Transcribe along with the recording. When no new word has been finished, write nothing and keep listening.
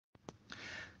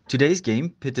Today's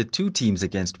game pitted two teams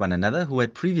against one another who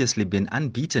had previously been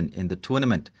unbeaten in the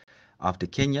tournament. After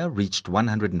Kenya reached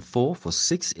 104 for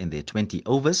 6 in their 20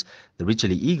 overs, the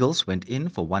Richelieu Eagles went in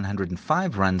for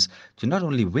 105 runs to not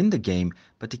only win the game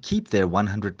but to keep their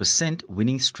 100%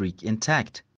 winning streak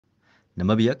intact.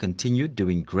 Namibia continued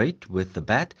doing great with the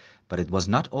bat, but it was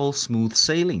not all smooth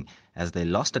sailing as they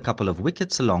lost a couple of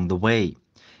wickets along the way.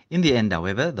 In the end,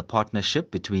 however, the partnership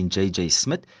between J.J.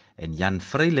 Smith and Jan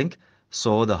Vreelinck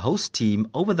saw the host team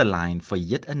over the line for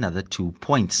yet another 2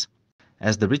 points.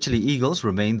 As the Richelieu Eagles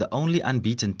remain the only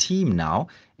unbeaten team now,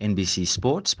 NBC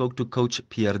Sport spoke to coach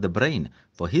Pierre de Bruin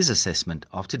for his assessment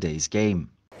of today's game.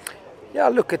 Yeah,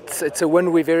 look, it's a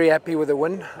win. We're very happy with the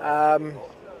win.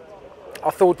 I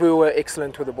thought we were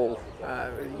excellent with the ball.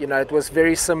 It was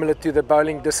very similar to the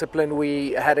bowling discipline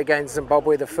we had against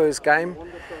Zimbabwe the first game,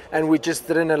 and we just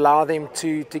didn't allow them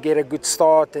to get a good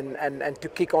start and to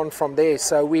kick on from there.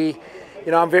 So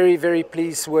I'm very, very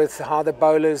pleased with how the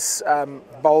bowlers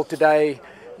bowled today.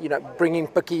 Bringing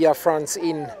Pikia France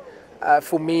in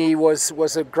for me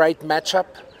was a great matchup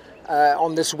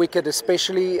on this wicket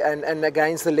especially, and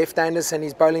against the left-handers, and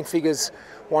his bowling figures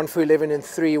 1 for 11 and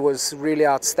 3 was really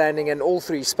outstanding, and all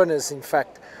three spinners in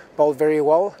fact bowled very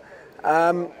well.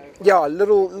 A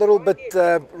little bit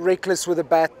reckless with the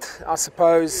bat, I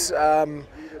suppose,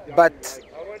 but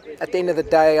at the end of the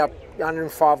day,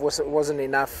 105 wasn't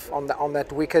enough on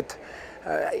that wicket.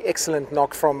 Excellent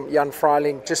knock from Jan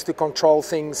Vreelinck just to control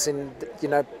things, and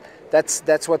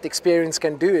that's what experience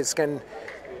can do. It can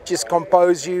just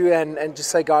compose you and just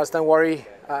say, guys, don't worry,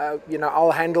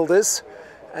 I'll handle this.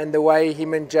 And the way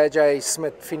him and J.J.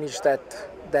 Smith finished the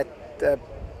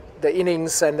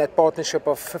innings and that partnership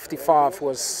of 55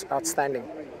 was outstanding.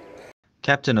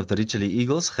 Captain of the Richelieu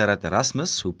Eagles, Gerard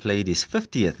Erasmus, who played his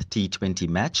 50th T20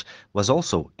 match, was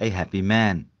also a happy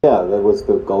man. Yeah, that was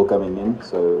the goal coming in.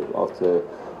 So after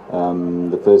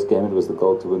the first game, it was the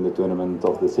goal to win the tournament.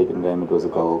 After the second game, it was a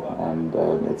goal, and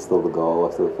it's still the goal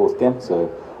after the fourth game.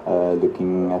 So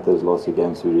looking at those last two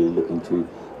games, we're really looking to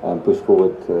push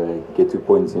forward, get 2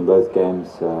 points in both games,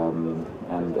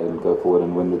 and go forward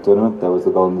and win the tournament. That was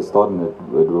the goal in the start, and it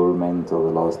will remain until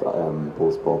the last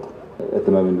ball spot. At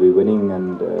the moment we're winning,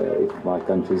 and if my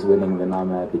country's winning, then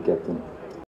I'm a happy captain.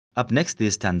 Up next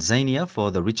is Tanzania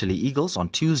for the Richelieu Eagles on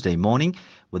Tuesday morning,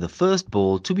 with the first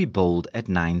ball to be bowled at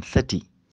 9:30.